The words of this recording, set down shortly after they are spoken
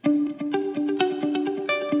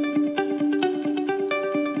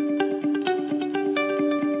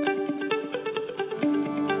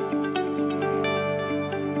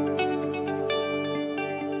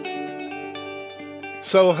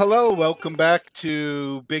So, hello, welcome back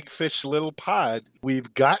to Big Fish Little Pod.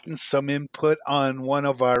 We've gotten some input on one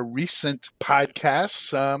of our recent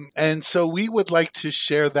podcasts, and so we would like to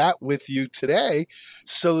share that with you today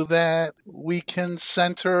so that we can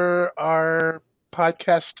center our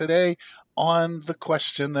podcast today on the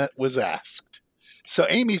question that was asked. So,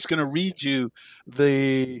 Amy's going to read you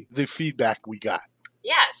the feedback we got.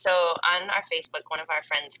 Yeah, so on our Facebook, one of our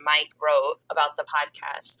friends, Mike, wrote about the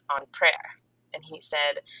podcast on prayer. And he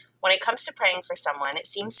said, when it comes to praying for someone, it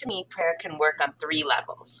seems to me prayer can work on three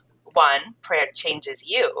levels. One, prayer changes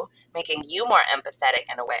you, making you more empathetic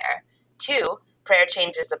and aware. Two, prayer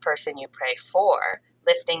changes the person you pray for,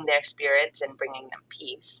 lifting their spirits and bringing them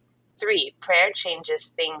peace. Three, prayer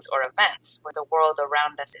changes things or events where the world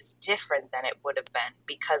around us is different than it would have been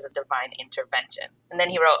because of divine intervention. And then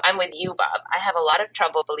he wrote, I'm with you, Bob. I have a lot of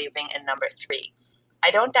trouble believing in number three. I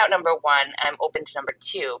don't doubt number one, and I'm open to number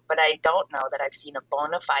two, but I don't know that I've seen a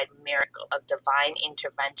bona fide miracle of divine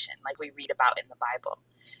intervention like we read about in the Bible.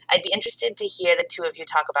 I'd be interested to hear the two of you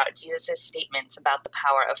talk about Jesus' statements about the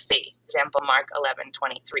power of faith. Example, Mark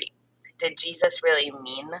 11:23. Did Jesus really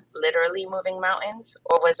mean literally moving mountains,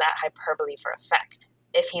 or was that hyperbole for effect?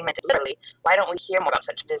 If he meant it literally, why don't we hear more about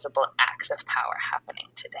such visible acts of power happening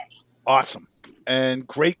today? Awesome. And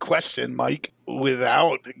great question, Mike.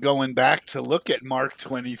 Without going back to look at Mark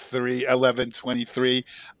 11:23,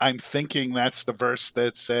 I'm thinking that's the verse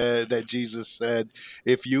that said that Jesus said,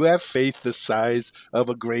 if you have faith the size of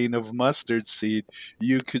a grain of mustard seed,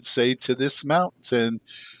 you could say to this mountain,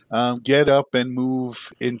 get up and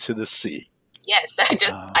move into the sea. Yes, I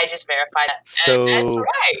just verified that. So That's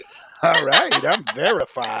right. All right, I'm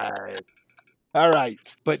verified. All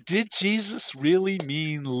right. But did Jesus really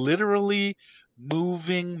mean literally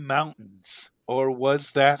moving mountains, or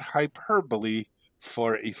was that hyperbole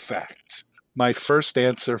for effect? My first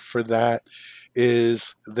answer for that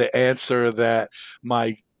is the answer that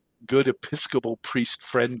my good Episcopal priest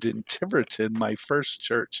friend in Tiverton, my first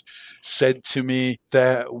church, said to me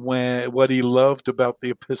that what he loved about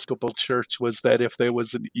the Episcopal Church was that if there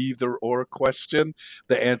was an either or question,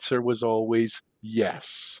 the answer was always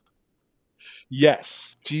yes.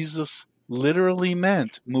 Yes, Jesus literally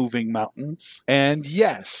meant moving mountains. And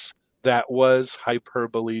yes, that was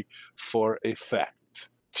hyperbole for effect.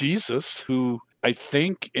 Jesus, who I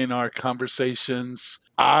think in our conversations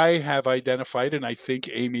I have identified, and I think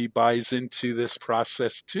Amy buys into this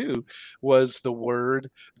process too, was the word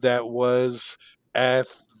that was at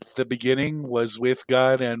the beginning, was with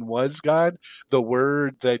God and was God, the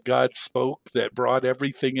word that God spoke that brought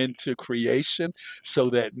everything into creation so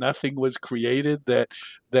that nothing was created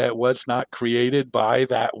that was not created by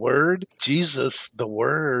that word. Jesus, the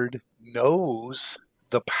word, knows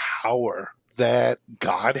the power that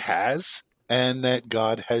God has and that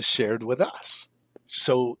God has shared with us.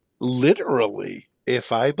 So literally,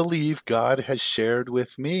 if I believe God has shared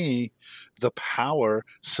with me the power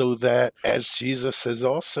so that, as Jesus has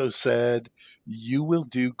also said, you will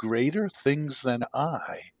do greater things than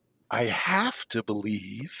I have to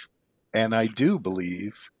believe, and I do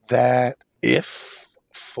believe, that if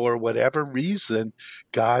for whatever reason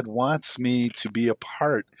God wants me to be a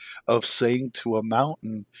part of saying to a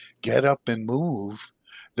mountain, get up and move,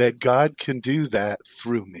 that God can do that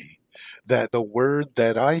through me. That the word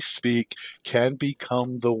that I speak can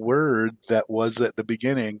become the word that was at the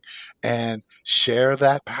beginning and share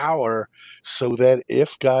that power so that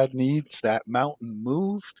if God needs that mountain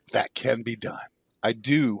moved, that can be done. I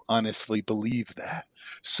do honestly believe that.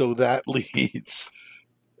 So that leads,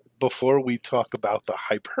 before we talk about the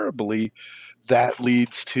hyperbole, that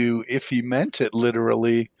leads to, if he meant it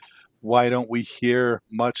literally, why don't we hear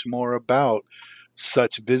much more about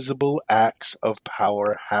such visible acts of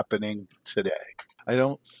power happening today? I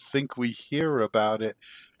don't think we hear about it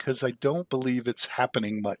because I don't believe it's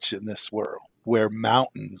happening much in this world where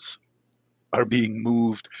mountains are being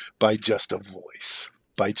moved by just a voice,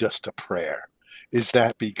 by just a prayer. Is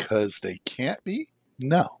that because they can't be?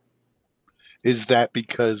 No. Is that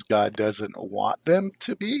because God doesn't want them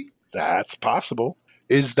to be? That's possible.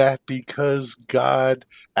 Is that because God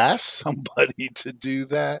asked somebody to do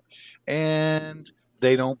that and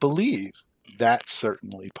they don't believe? That's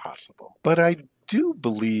certainly possible. But I do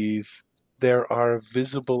believe there are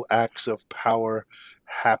visible acts of power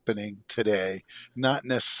happening today, not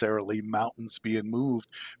necessarily mountains being moved,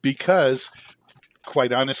 because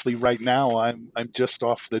quite honestly, right now I'm just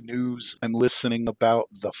off the news. I'm listening about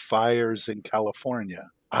the fires in California.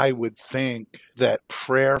 I would think that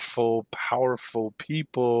prayerful, powerful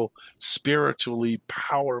people, spiritually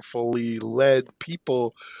powerfully led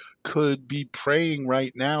people could be praying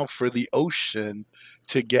right now for the ocean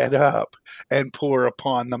to get up and pour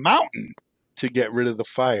upon the mountain to get rid of the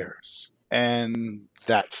fires. And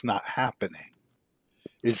that's not happening.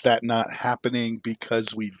 Is that not happening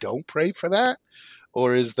because we don't pray for that?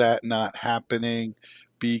 Or is that not happening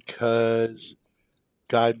because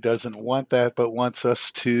God doesn't want that, but wants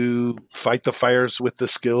us to fight the fires with the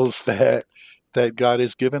skills that God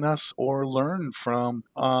has given us, or learn from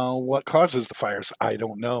what causes the fires? I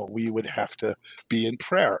don't know. We would have to be in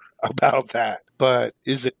prayer about that. But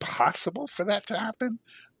is it possible for that to happen?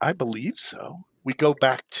 I believe so. We go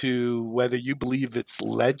back to whether you believe it's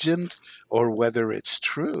legend or whether it's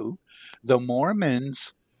true. The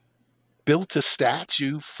Mormons built a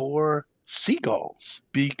statue for seagulls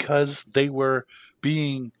because they were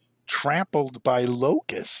being trampled by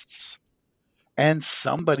locusts, and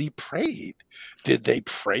somebody prayed. Did they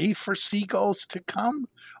pray for seagulls to come,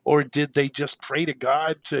 or did they just pray to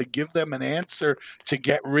God to give them an answer to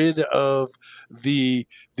get rid of the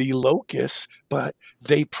locusts? But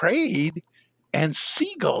they prayed, and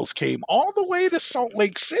seagulls came all the way to Salt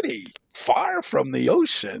Lake City, far from the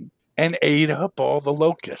ocean, and ate up all the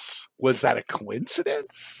locusts. Was that a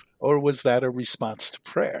coincidence, or was that a response to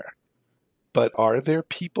prayer? But are there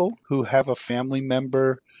people who have a family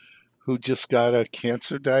member who just got a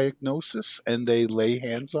cancer diagnosis and they lay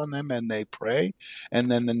hands on them and they pray,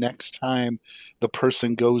 and then the next time the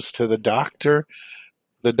person goes to the doctor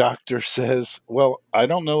says, well, I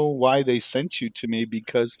don't know why they sent you to me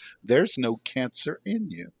because there's no cancer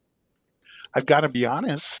in you? I've got to be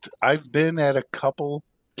honest, I've been at a couple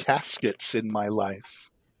caskets in my life,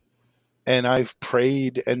 and I've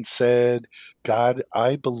prayed and said, God,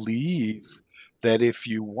 I believe that if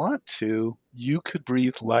you want to, you could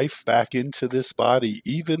breathe life back into this body,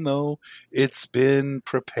 even though it's been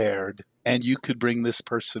prepared, and you could bring this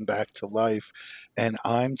person back to life. And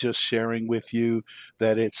I'm just sharing with you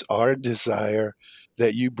that it's our desire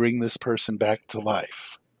that you bring this person back to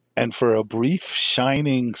life. And for a brief,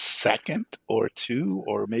 shining second or two,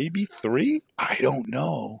 or maybe three, I don't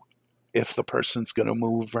know if the person's going to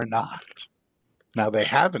move or not. Now, they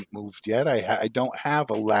haven't moved yet. I don't have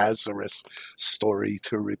a Lazarus story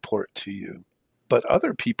to report to you, but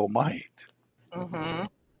other people might. Mm-hmm.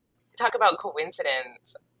 Talk about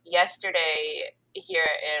coincidence. Yesterday, here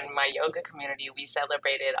in my yoga community, we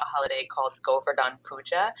celebrated a holiday called Govardhan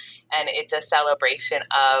Puja, and it's a celebration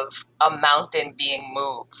of a mountain being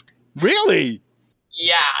moved. Really?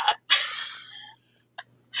 Yeah.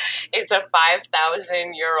 It's a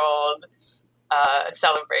 5,000-year-old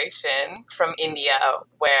celebration from India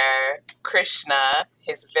where Krishna,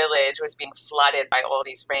 his village, was being flooded by all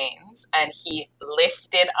these rains, and he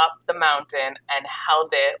lifted up the mountain and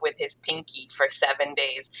held it with his pinky for 7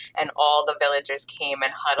 days, and all the villagers came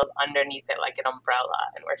and huddled underneath it like an umbrella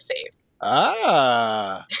and were saved.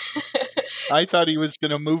 Ah, I thought he was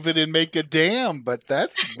going to move it and make a dam, but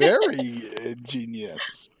that's very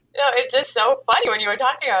ingenious. No, it's just so funny. When you were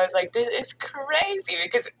talking, I was like, this is crazy,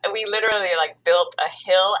 because we literally built a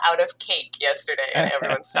hill out of cake yesterday, and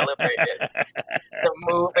everyone celebrated the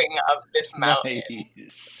moving of this mountain.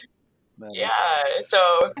 Nice. Yeah,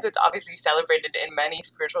 so it's obviously celebrated in many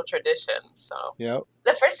spiritual traditions. So Yep.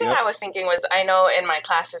 The first thing I was thinking was, I know in my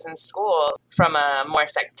classes in school, from a more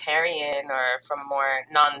sectarian or from a more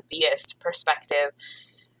non-theist perspective,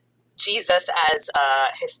 Jesus as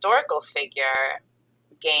a historical figure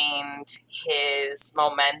gained his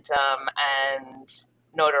momentum and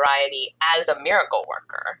notoriety as a miracle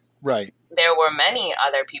worker. Right. There were many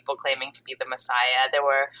other people claiming to be the Messiah. There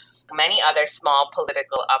were many other small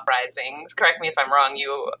political uprisings. Correct me if I'm wrong.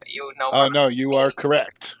 You know. Oh, no, you are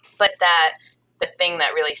correct. But the thing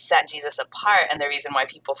that really set Jesus apart, and the reason why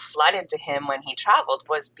people flooded to him when he traveled,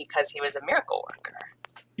 was because he was a miracle worker.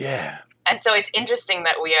 Yeah. And so it's interesting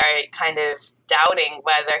that we are kind of doubting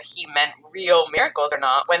whether he meant real miracles or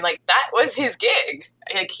not, when that was his gig.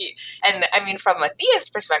 And I mean, from a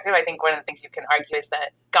theist perspective, I think one of the things you can argue is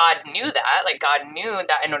that God knew that. God knew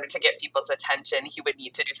that in order to get people's attention, he would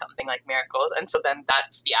need to do something like miracles. And so then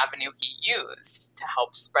that's the avenue he used to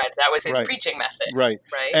help spread. That was his preaching method. Right.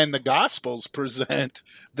 Right. And the Gospels present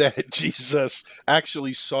that Jesus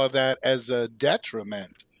actually saw that as a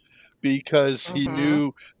detriment, because he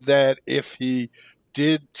knew that if he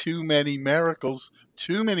did too many miracles,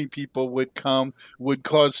 too many people would come, would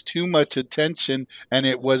cause too much attention, and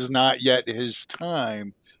it was not yet his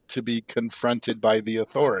time to be confronted by the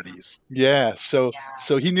authorities. Yeah, so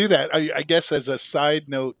he knew that. I guess as a side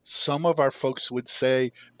note, some of our folks would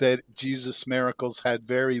say that Jesus' miracles had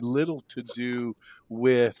very little to do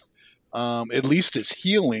with at least his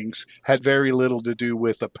healings, had very little to do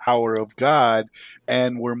with the power of God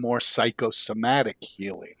and were more psychosomatic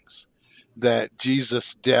healings. That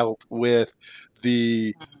Jesus dealt with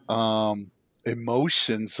the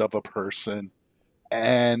emotions of a person,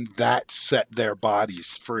 and that set their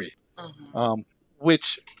bodies free,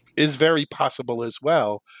 which is very possible as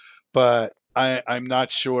well. But I'm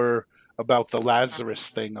not sure about the Lazarus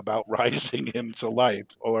thing about rising him to life,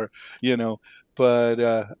 or you know, but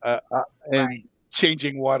and Right.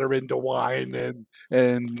 changing water into wine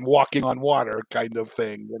and walking on water kind of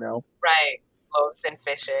thing, Right. Loaves and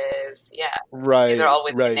fishes. Yeah. These are Right, all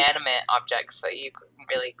with right, inanimate objects, so you couldn't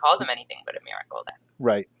really call them anything but a miracle then.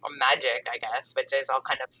 right, Or magic, I guess, which is all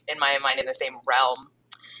kind of, in my mind, in the same realm.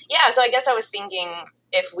 Yeah, so I guess I was thinking,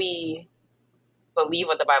 if we believe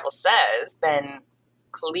what the Bible says, then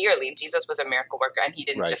clearly Jesus was a miracle worker, and he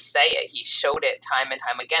didn't right. just say it, he showed it time and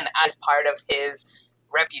time again as part of his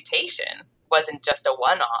reputation. It wasn't just a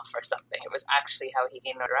one-off or something. It was actually how he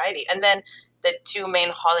gained notoriety. And then the two main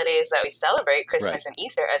holidays that we celebrate, Christmas and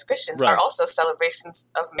Easter, as Christians, are also celebrations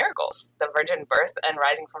of miracles, the virgin birth and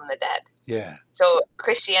rising from the dead. Yeah. So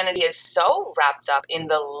Christianity is so wrapped up in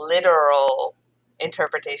the literal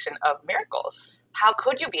interpretation of miracles. How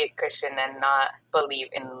could you be a Christian and not believe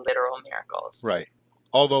in literal miracles? Right.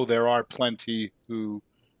 Although there are plenty who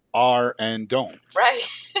are and don't. Right.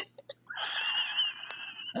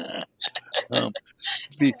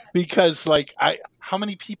 Because how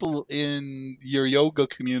many people in your yoga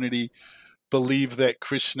community believe that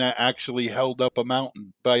Krishna actually held up a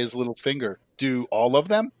mountain by his little finger? Do all of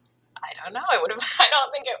them? I don't know. I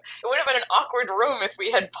don't think it would have been an awkward room if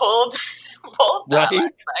we had pulled that last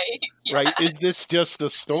night. Yeah. Right. Is this just a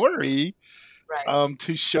story right.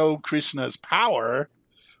 To show Krishna's power?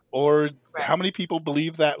 Or how many people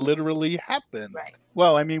believe that literally happened? Right.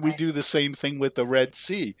 Well, I mean, we do the same thing with the Red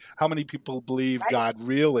Sea. How many people believe God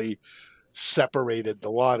really separated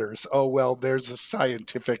the waters? Oh, well, there's a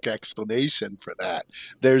scientific explanation for that.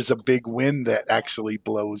 There's a big wind that actually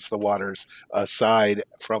blows the waters aside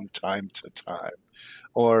from time to time.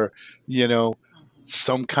 Or,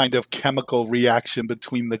 some kind of chemical reaction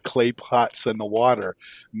between the clay pots and the water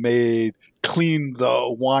cleaned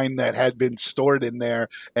the wine that had been stored in there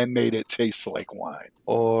and made it taste like wine.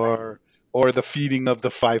 Or the feeding of the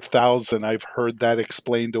 5,000. I've heard that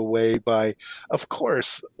explained away by, of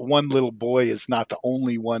course, one little boy is not the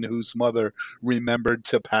only one whose mother remembered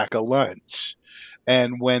to pack a lunch.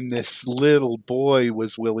 And when this little boy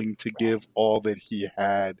was willing to give all that he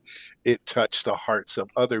had, it touched the hearts of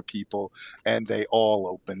other people, and they all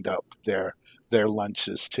opened up their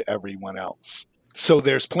lunches to everyone else. So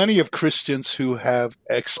there's plenty of Christians who have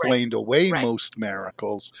explained away most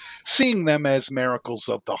miracles, seeing them as miracles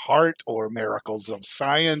of the heart or miracles of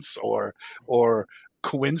science or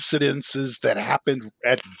coincidences that happened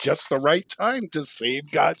at just the right time to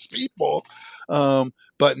save God's people,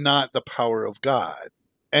 but not the power of God.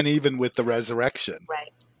 And even with the resurrection,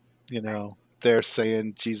 they're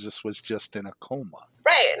saying Jesus was just in a coma.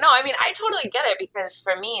 Right. No, I mean, I totally get it, because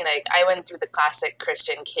for me, I went through the classic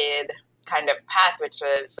Christian kid kind of path, which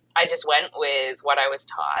was I just went with what I was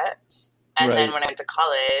taught. And then when I went to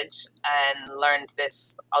college and learned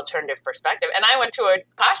this alternative perspective, and I went to a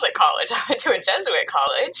Catholic college, I went to a Jesuit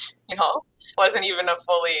college, wasn't even a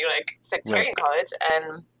fully sectarian college.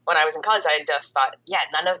 And when I was in college, I just thought,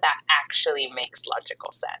 none of that actually makes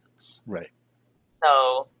logical sense. Right.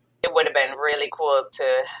 So it would have been really cool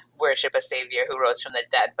to worship a savior who rose from the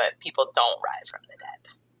dead, but people don't rise from the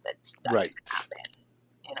dead. That doesn't happen,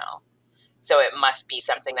 So it must be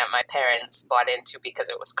something that my parents bought into because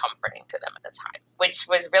it was comforting to them at the time, which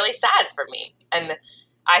was really sad for me. And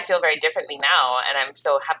I feel very differently now, and I'm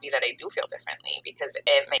so happy that I do feel differently, because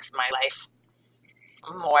it makes my life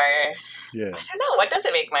more, I don't know, what does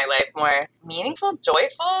it make my life more meaningful,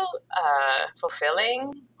 joyful,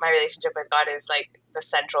 fulfilling? My relationship with God is the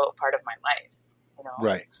central part of my life,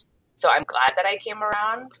 Right. So I'm glad that I came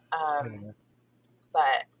around,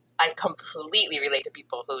 but I completely relate to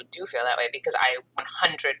people who do feel that way, because I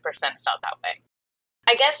 100% felt that way.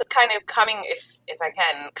 I guess kind of coming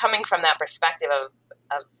from that perspective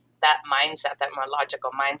of that mindset, that more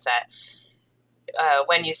logical mindset,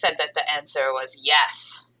 when you said that the answer was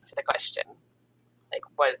yes to the question,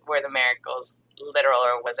 were the miracles literal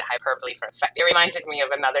or was it hyperbole for effect? It reminded me of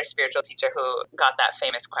another spiritual teacher who got that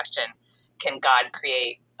famous question, can God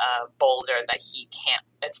create a boulder that he can't,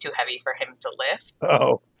 it's too heavy for him to lift?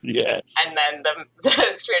 Oh, yes. And then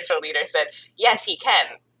the spiritual leader said, yes, he can.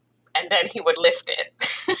 And then he would lift it.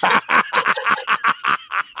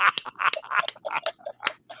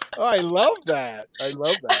 Oh, I love that.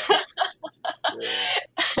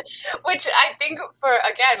 Which Which I think for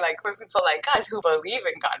people like us who believe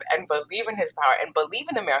in God and believe in his power and believe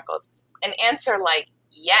in the miracles, an answer like,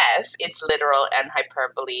 yes, it's literal and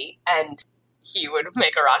hyperbole, and he would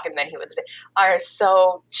make a rock and then he would, are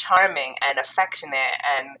so charming and affectionate,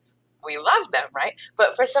 and we love them, right?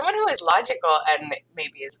 But for someone who is logical and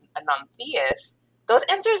maybe is a non-theist, those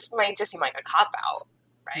answers might just seem like a cop-out,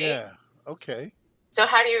 right? Yeah. Okay. So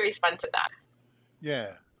how do you respond to that? Yeah.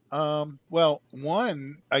 Well,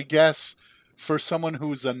 one, I guess for someone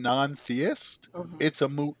who's a non-theist, it's a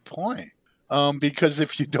moot point. Because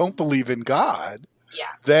if you don't believe in God,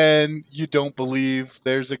 Yeah, then you don't believe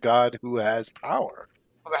there's a God who has power.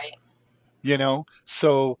 right. You know?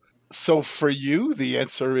 So for you, the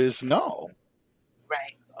answer is no.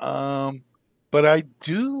 Right. But I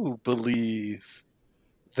do believe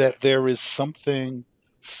that there is something,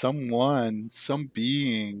 someone, some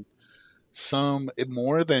being, some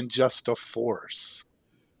more than just a force.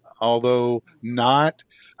 Although not,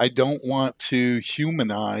 I don't want to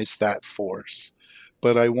humanize that force,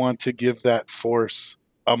 but I want to give that force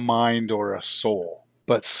a mind or a soul.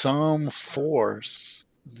 But some force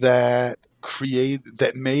that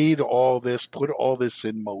made all this, put all this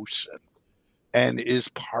in motion, and is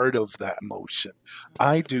part of that motion.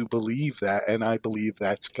 I do believe that, and I believe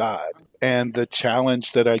that's God. And the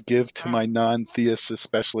challenge that I give to my non-theists,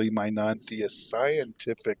 especially my non-theist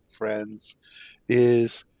scientific friends,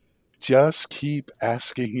 is just keep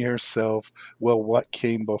asking yourself, well, what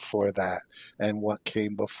came before that? And what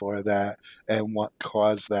came before that? And what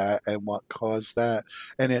caused that? And what caused that?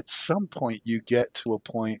 And at some point, you get to a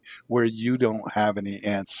point where you don't have any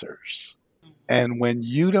answers. And when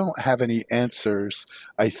you don't have any answers,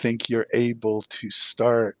 I think you're able to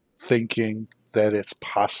start thinking that it's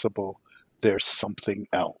possible there's something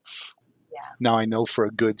else. Yeah. Now, I know for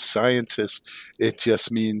a good scientist, it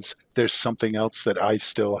just means there's something else that I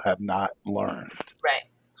still have not learned. Right.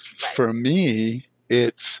 For me,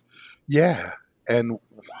 it's, yeah. And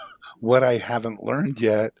what I haven't learned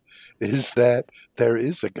yet is that there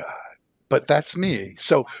is a God. But that's me.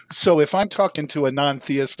 So if I'm talking to a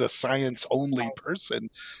non-theist, a science-only person,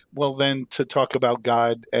 well, then to talk about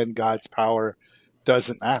God and God's power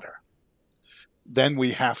doesn't matter. Then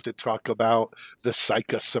we have to talk about the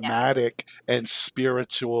psychosomatic and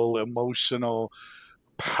spiritual, emotional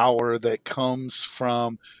power that comes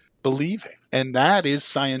from believing. And that is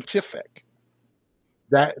scientific.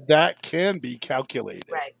 That can be calculated.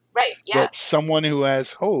 Right, yeah. But someone who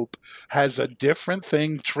has hope has a different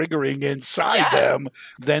thing triggering inside them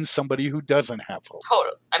than somebody who doesn't have hope.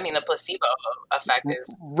 Total. I mean, the placebo effect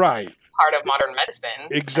is right. Part of modern medicine.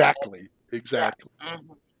 Exactly. Yeah.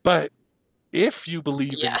 Mm-hmm. But if you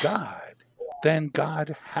believe in God, then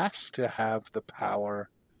God has to have the power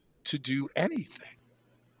to do anything,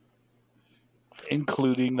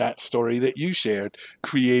 including that story that you shared,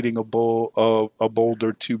 creating a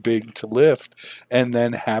boulder too big to lift and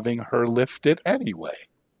then having her lift it anyway.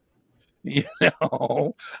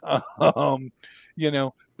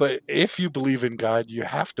 But if you believe in God, you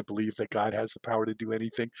have to believe that God has the power to do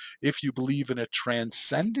anything. If you believe in a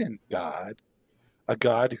transcendent God, a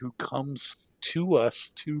God who comes to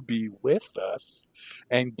us to be with us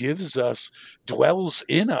and dwells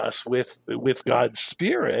in us with God's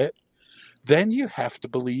Spirit, then you have to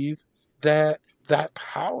believe that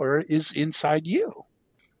power is inside you.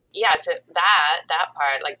 Yeah, to that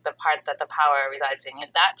part, like the part that the power resides in,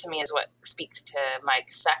 that to me is what speaks to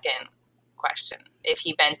Mike's second question. If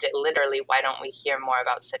he meant it literally, why don't we hear more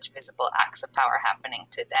about such visible acts of power happening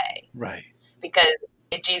today? Right. Because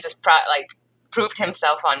if Jesus proved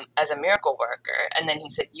himself as a miracle worker, and then he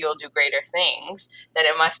said, "You'll do greater things," then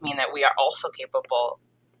it must mean that we are also capable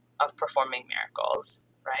of performing miracles,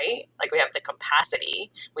 right? Like we have the capacity,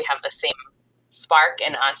 we have the same spark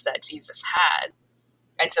in us that Jesus had.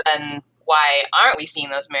 And so then why aren't we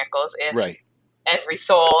seeing those miracles if every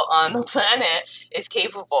soul on the planet is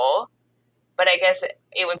capable? But I guess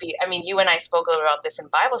it would be, I mean, you and I spoke about this in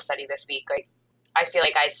Bible study this week. Like, I feel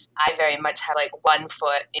like I very much have like one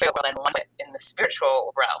foot in the real world and one foot in the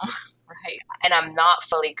spiritual realm, right? And I'm not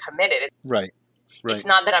fully committed. Right. It's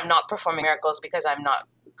not that I'm not performing miracles because I'm not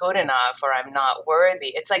good enough or I'm not worthy.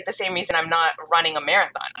 It's like the same reason I'm not running a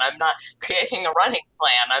marathon. I'm not creating a running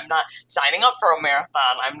plan. I'm not signing up for a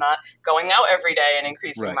marathon. I'm not going out every day and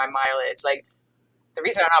increasing my mileage. Like, the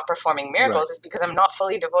reason I'm not performing miracles is because I'm not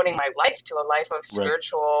fully devoting my life to a life of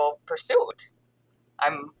spiritual pursuit.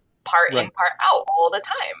 I'm part in, part out all the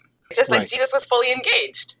time. Just like Jesus was fully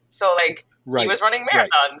engaged. So like he was running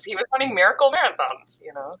marathons. He was running miracle marathons,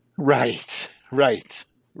 you know? Right.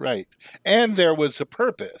 And there was a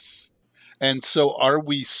purpose. And so are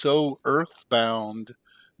we so earthbound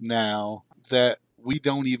now that we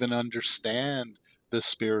don't even understand the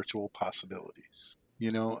spiritual possibilities,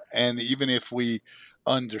 and even if we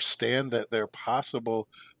understand that they're possible,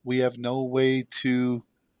 we have no way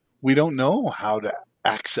we don't know how to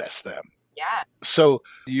access them. Yeah. So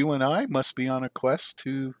you and I must be on a quest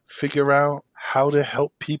to figure out how to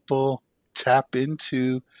help people tap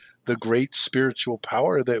into the great spiritual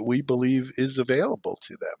power that we believe is available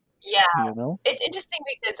to them. Yeah. It's interesting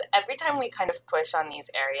because every time we kind of push on these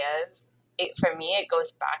areas, for me, it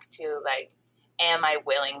goes back to like, am I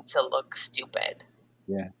willing to look stupid?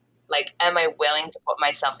 Yeah. Like, am I willing to put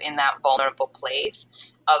myself in that vulnerable place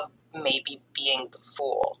of maybe being the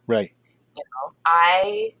fool? Right.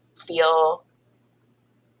 I feel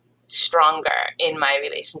stronger in my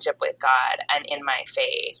relationship with God and in my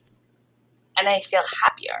faith. And I feel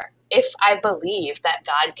happier if I believe that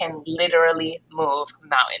God can literally move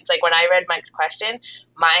mountains. Like when I read Mike's question,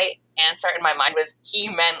 my answer in my mind was he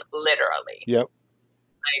meant literally. Yep.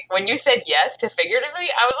 Like when you said yes to figuratively,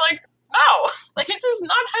 I was like, no, like this is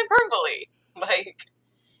not hyperbole. Like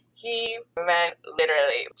he meant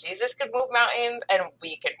literally. Jesus could move mountains and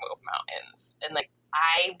we could move mountains. And like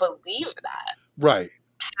I believe that. Right.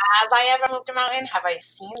 Have I ever moved a mountain? Have I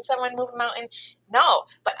seen someone move a mountain? No,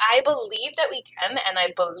 but I believe that we can, and I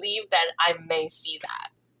believe that I may see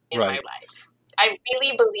that in my life. I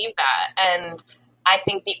really believe that, and I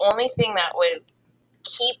think the only thing that would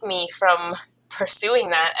keep me from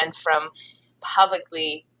pursuing that and from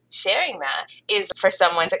publicly sharing that is for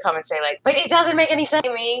someone to come and say like, but it doesn't make any sense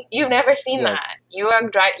to me. You've never seen that. You're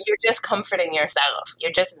just comforting yourself.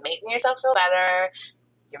 You're just making yourself feel better.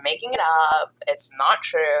 You're making it up. It's not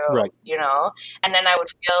true, right. And then I would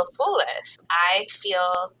feel foolish. I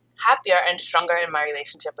feel happier and stronger in my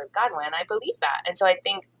relationship with God when I believe that. And so I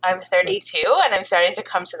think I'm 32 and I'm starting to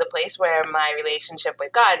come to the place where my relationship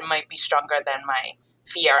with God might be stronger than my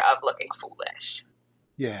fear of looking foolish.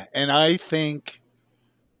 Yeah. And I think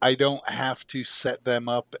I don't have to set them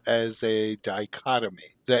up as a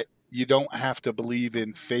dichotomy, that you don't have to believe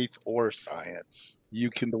in faith or science. You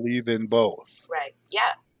can believe in both. Right.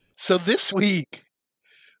 Yeah. So this week,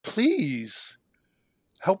 please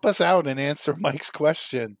help us out and answer Mike's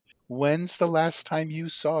question. When's the last time you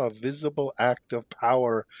saw a visible act of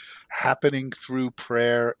power happening through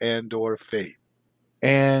prayer and or faith?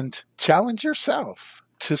 And challenge yourself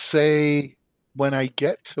to say, when I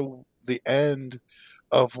get to the end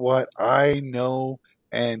of what I know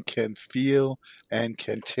and can feel and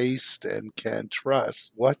can taste and can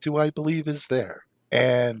trust, what do I believe is there?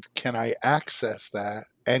 And can I access that?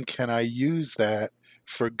 And can I use that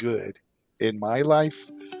for good in my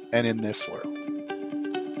life and in this world?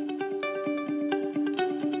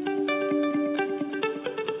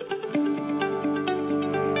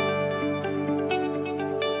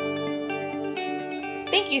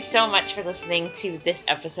 Thank you so much for listening to this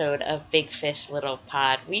episode of Big Fish Little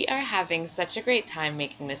Pod. We are having such a great time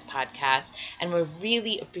making this podcast, and we're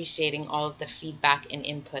really appreciating all of the feedback and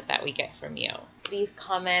input that we get from you. Please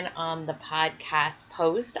comment on the podcast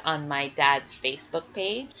post on my dad's Facebook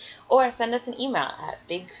page, or send us an email at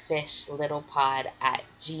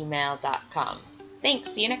bigfishlittlepod@gmail.com.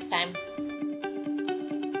 Thanks. See you next time.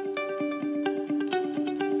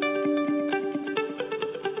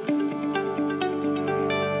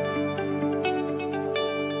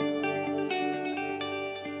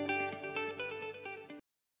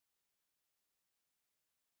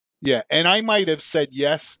 Yeah, and I might have said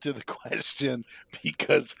yes to the question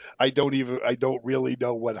because I don't really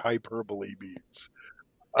know what hyperbole means.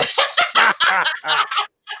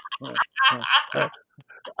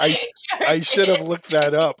 I should have looked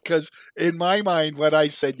that up, because in my mind, what I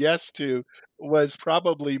said yes to was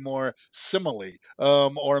probably more simile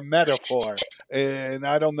or metaphor, and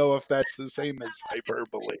I don't know if that's the same as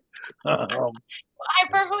hyperbole.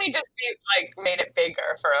 Hyperbole just means like made it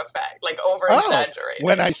bigger for effect, like over exaggerated.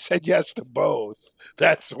 When I said yes to both,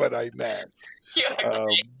 that's what I meant. You're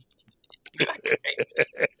crazy. You're crazy.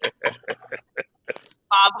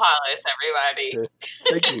 Bob Hollis, everybody.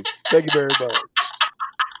 Thank you very much.